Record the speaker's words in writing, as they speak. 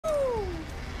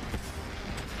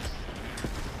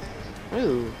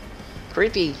Ooh,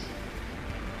 creepy.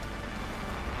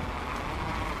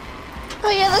 Oh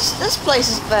yeah, this place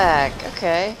is back.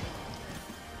 Okay.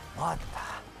 What?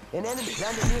 An enemy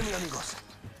landed near me, amigos.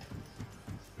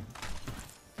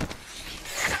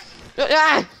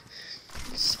 Ah!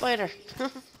 Spider.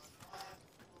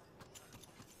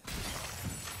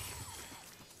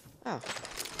 Oh.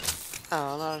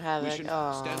 Oh, not Havoc. Mission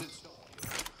Oh. standard stop.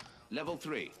 Level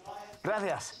 3.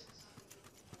 Gracias.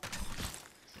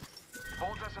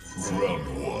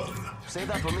 Round one. Save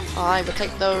that for me. I would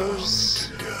take those.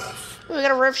 Ooh, we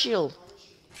got a rev shield.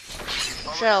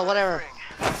 Shell, whatever.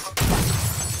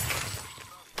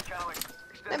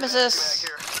 Nemesis.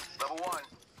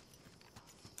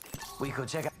 We could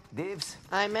check out dibs.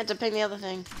 I meant to ping the other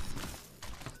thing.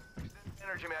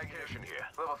 Energy magnification here.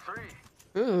 Level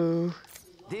 3. Ooh.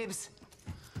 Dibs.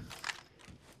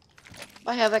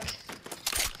 Bye, Havoc.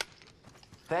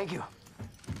 Thank you.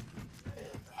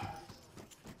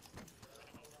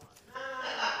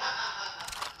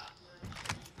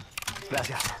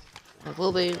 Gracias. It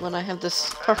will be when I have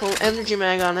this purple energy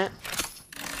mag on it.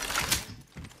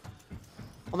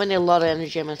 I'm gonna need a lot of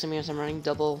energy. I'm assuming I'm running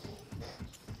double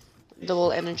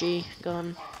energy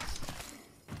gun.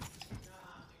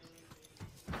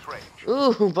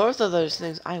 Ooh, both of those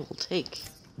things I will take.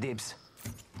 Dibs.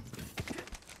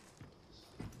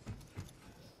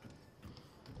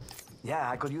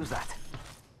 Yeah, I could use that.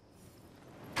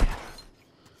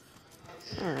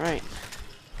 Alright.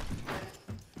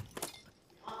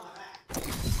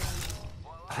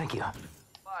 Thank you.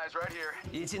 Eyes right here.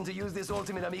 Itching to use this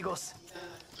ultimate, amigos.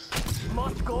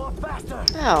 Must go faster.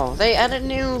 Oh, they added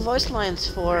new voice lines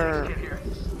for Get here.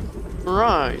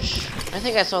 Mirage. I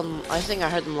think I saw them. I think I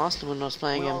heard them last time when I was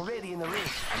playing We're him. already in the ring.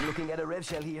 I'm looking at a rev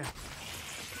shell here.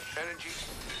 Energy.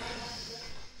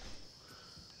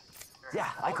 Yeah,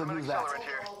 I could use that. Accelerant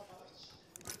here.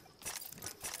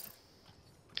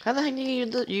 How the heck do you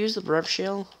use the rev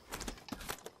shield?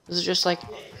 Is it just like?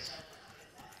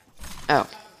 Oh.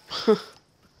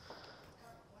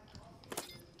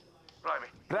 Blimey.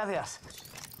 Gracias.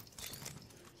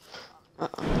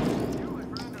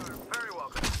 Very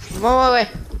welcome. Wait.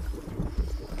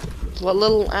 It's what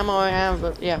little ammo I have,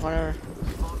 but yeah, whatever.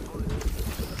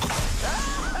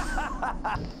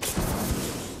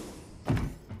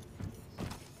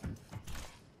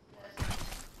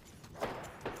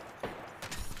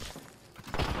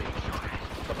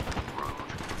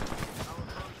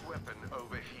 Weapon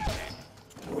overheated.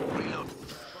 Reload.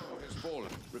 Has fallen.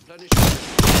 Replenish.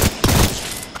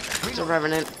 It's a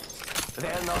Revenant.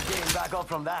 They're not getting back up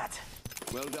from that.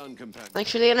 Well done, companion.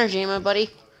 Thanks for the energy, my buddy.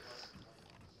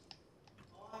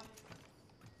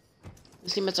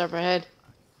 His teammates are up ahead.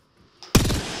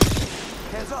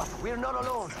 Heads up, we're not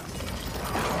alone.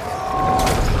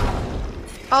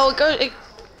 Oh,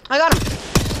 I got him.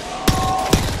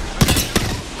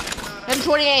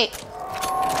 M28.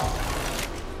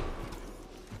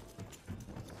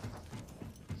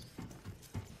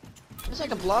 It's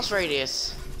like a blast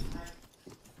radius.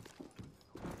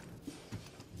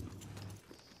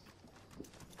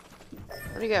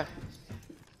 Where'd he go?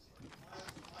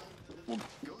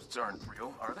 Ghosts aren't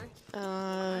real, are they?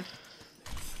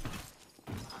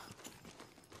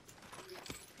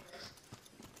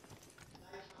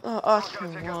 Oh, Oscar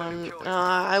one.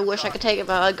 I wish I could take it,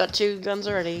 but I got 2 guns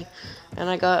already, and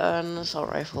I got an assault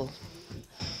rifle.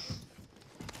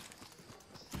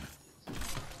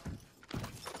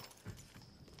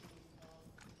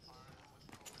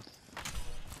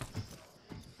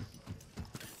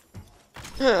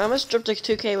 I must drop to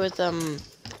 2K with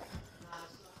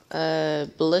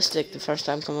ballistic the first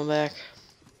time coming back.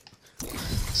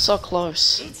 So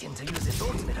close. Itching to use this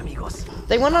ultimate, amigos.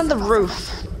 They went on the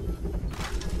roof.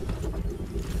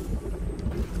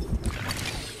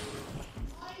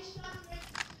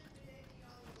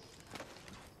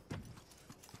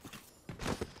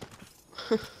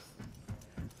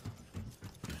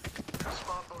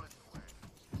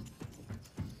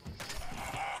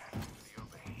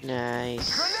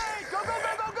 Nice. Grenade! Go, go,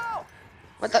 go, go, go!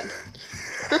 What the?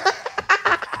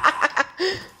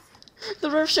 The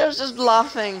roof show's just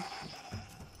laughing.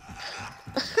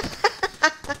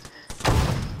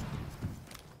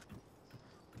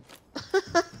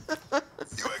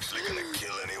 You actually gonna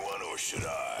kill anyone, or should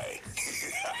I?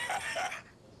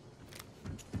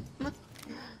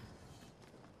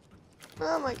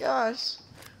 Oh my gosh.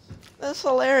 That's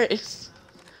hilarious.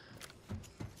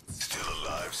 Still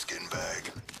alive, skin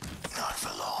bag? Not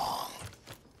for long.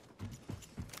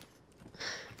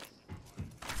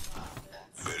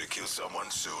 Better kill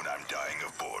someone soon. I'm dying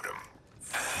of boredom.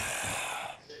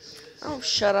 Oh,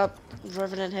 shut up,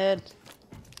 Revenant head.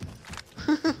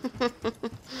 Ooh,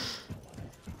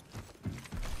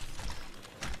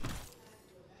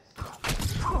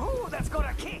 that's got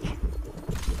a kick.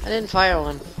 I didn't fire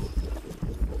one.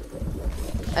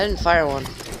 I didn't fire one.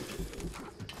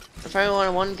 I fired one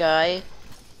on one guy.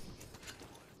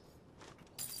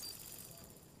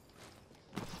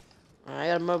 I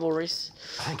got a mobile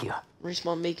Thank you.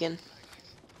 respawn beacon.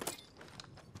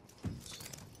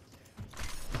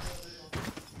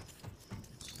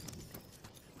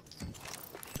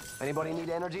 Anybody need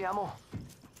energy ammo?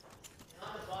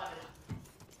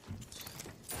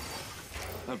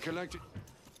 I've collected.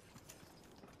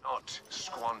 Not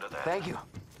squander that. Thank you.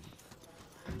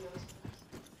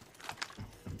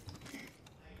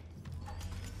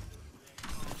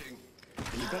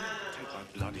 You better take my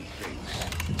bloody things.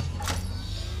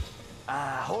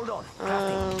 Hold on.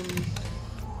 Crafting.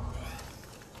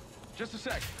 Just a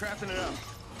sec. Crafting it up.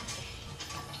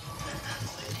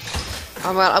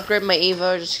 I'm gonna upgrade my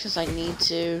Evo just because I need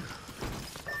to.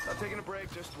 I'm taking a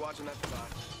break. Just watching that spot.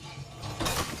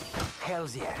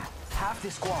 Hells yeah. Half the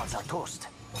squads are toast.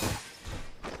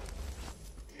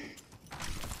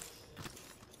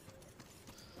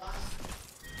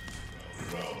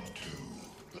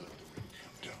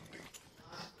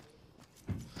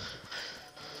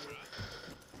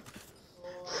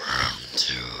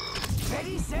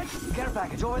 Ready, set, care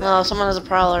package over there. No, someone has a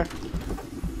prowler.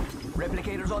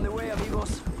 Replicators on the way,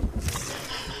 amigos.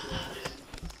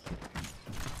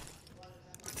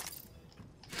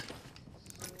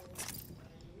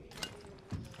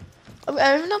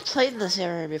 I've not played this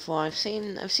area before. I've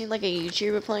seen like a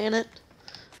YouTuber playing it.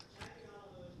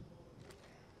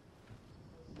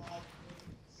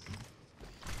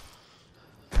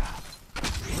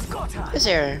 Go time. This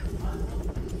area.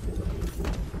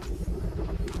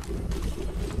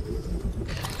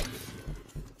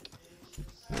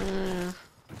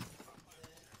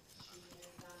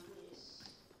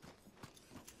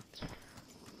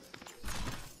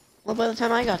 Well, by the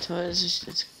time I got to it,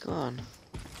 it's gone.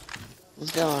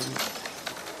 It's gone.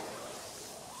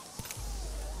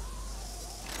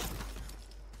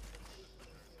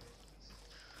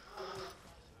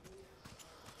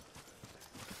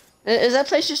 Is that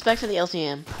place just back for the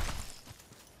LTM?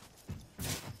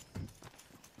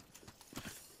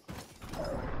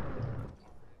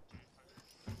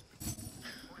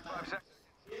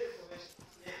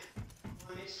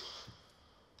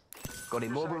 Got a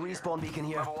mobile respawn beacon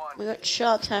here. Level 1. We got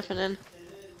shots happening.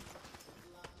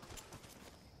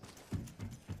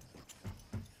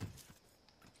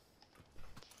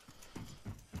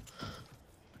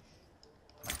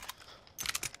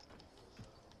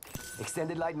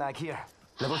 Extended light mag here.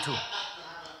 Level 2.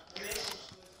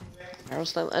 I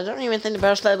don't even think the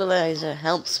barrel stabilizer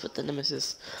helps with the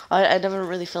Nemesis. I never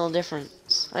really feel a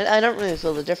difference. I don't really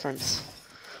feel the difference.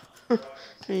 You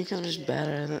kind of just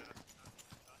better at it.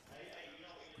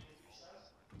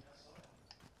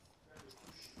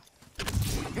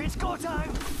 It's go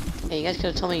time. Hey, you guys could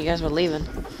have told me you guys were leaving.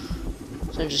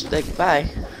 So just like, bye.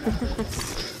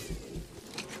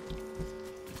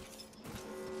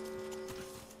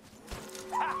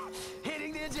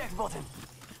 Hitting the eject button.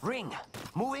 Ring.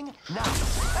 Moving now.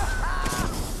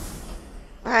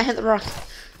 I hit the rock.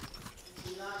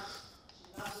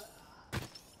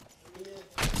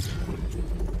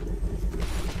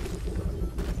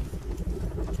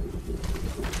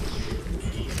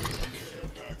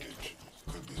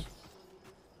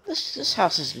 This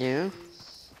house is new.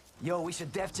 Yo, we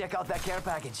should def check out that care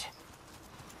package.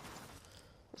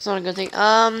 It's not a good thing.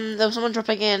 There was someone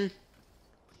dropping in.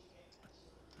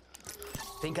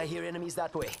 Think I hear enemies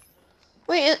that way.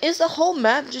 Wait, is the whole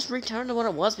map just returned to what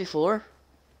it was before?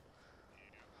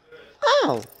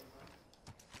 Oh.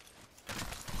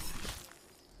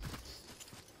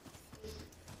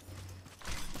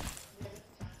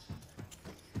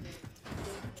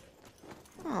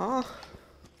 Aw.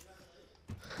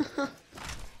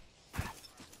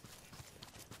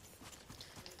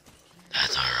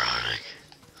 That's ironic.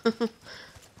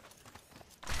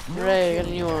 Hooray, I got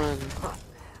a new one.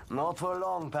 Not for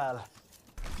long, pal.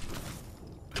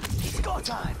 It's go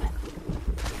time.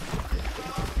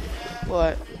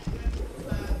 What?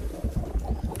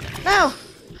 No!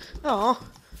 Oh.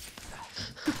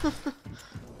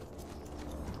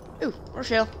 Ooh,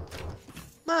 Rochelle.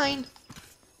 Mine.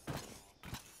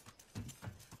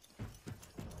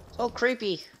 It's all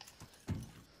creepy.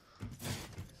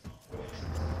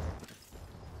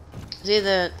 See,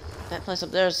 that place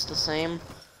up there is the same.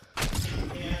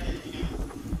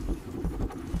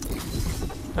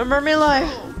 Remember me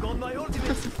alive! Got my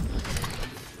ultimate.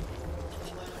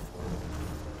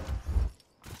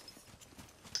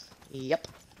 Yep.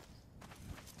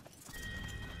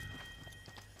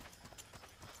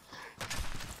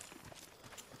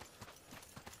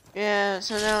 Yeah,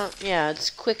 so now, yeah, it's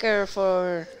quicker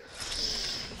for...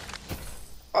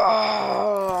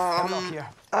 Lock here.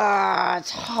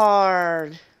 It's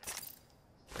hard.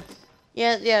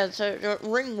 Yeah, so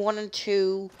ring 1 and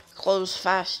 2 close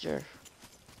faster.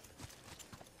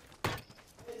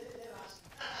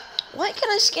 Why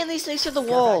can't I scan these things through the Care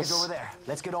package over walls? there.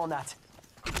 Let's get on that.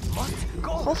 Must The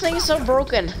go. whole thing is so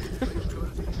broken.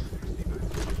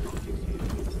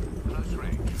 Close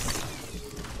range.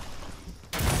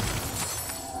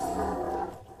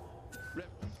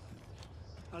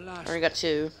 Alas, Already got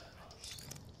 2.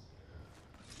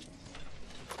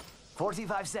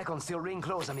 45 seconds till ring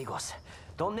close, amigos.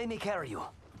 Don't make me carry you.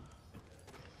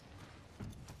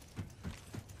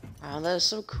 Wow, that is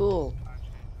so cool.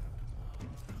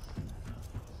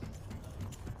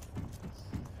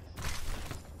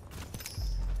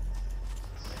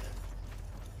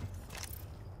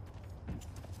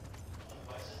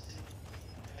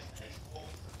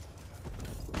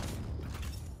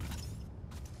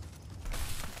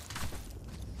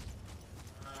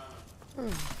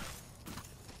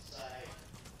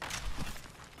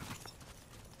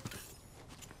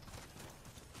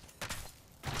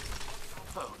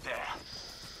 Oh, there.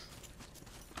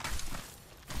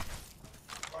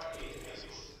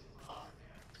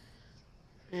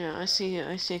 Yeah, I see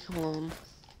a couple of them.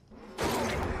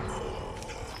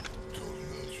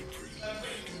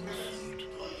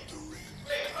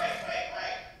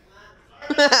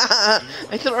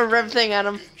 I threw a rev thing at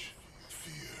him.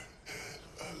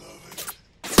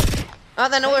 Oh,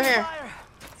 they know we're here. Fire!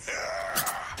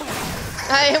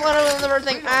 I hit one of them with the red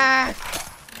thing. Ah!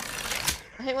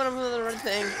 I hit one of them with the red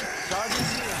thing.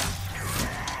 Sergeant's here.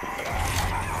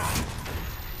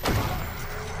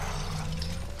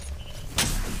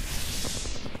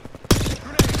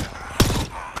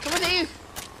 Come with you.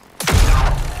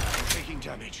 taking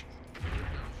damage.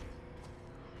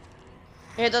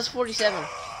 Yeah, it does 47.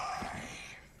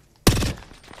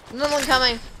 Another one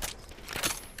coming.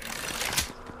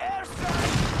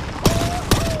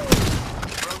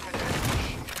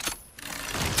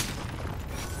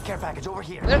 Care package over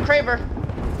here. We got a Kraber.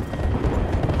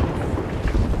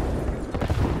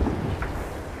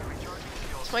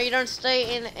 That's why you don't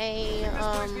stay in a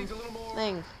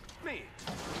thing. Me.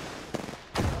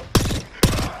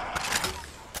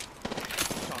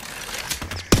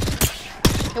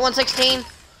 Hit 116.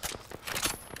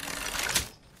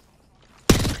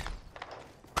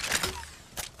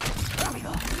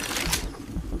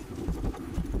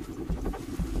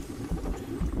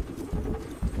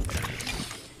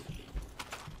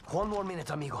 One more minute,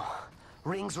 amigo.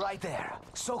 Ring's right there.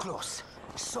 So close.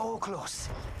 So close.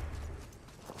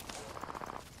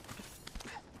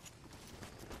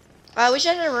 We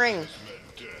should have a ring.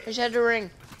 We should have a ring.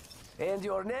 And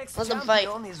your next Let them fight.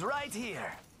 champion is right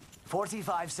here.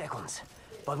 45 seconds.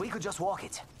 But we could just walk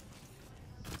it.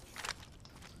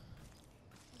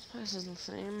 This is the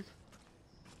same.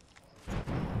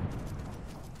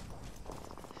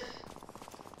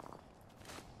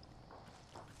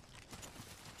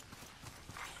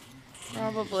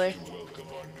 Probably.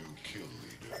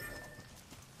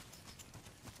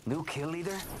 New kill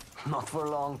leader? Not for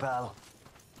long, pal.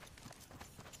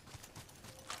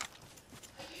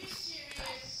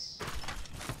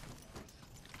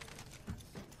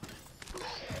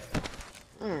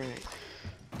 Alright.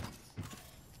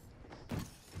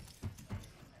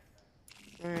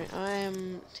 Alright, I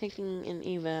am taking an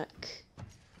evac.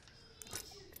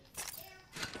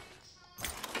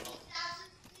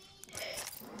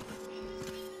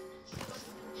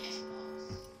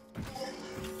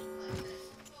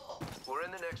 We're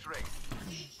in the next ring.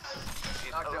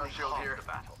 Knockdown shield here.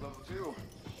 Level 2.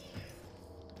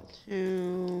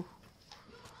 To...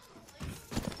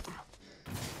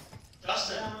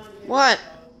 What?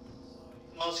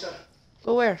 Come on, let's go.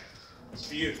 Go where? It's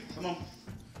for you. Come on.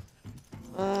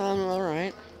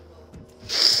 Alright.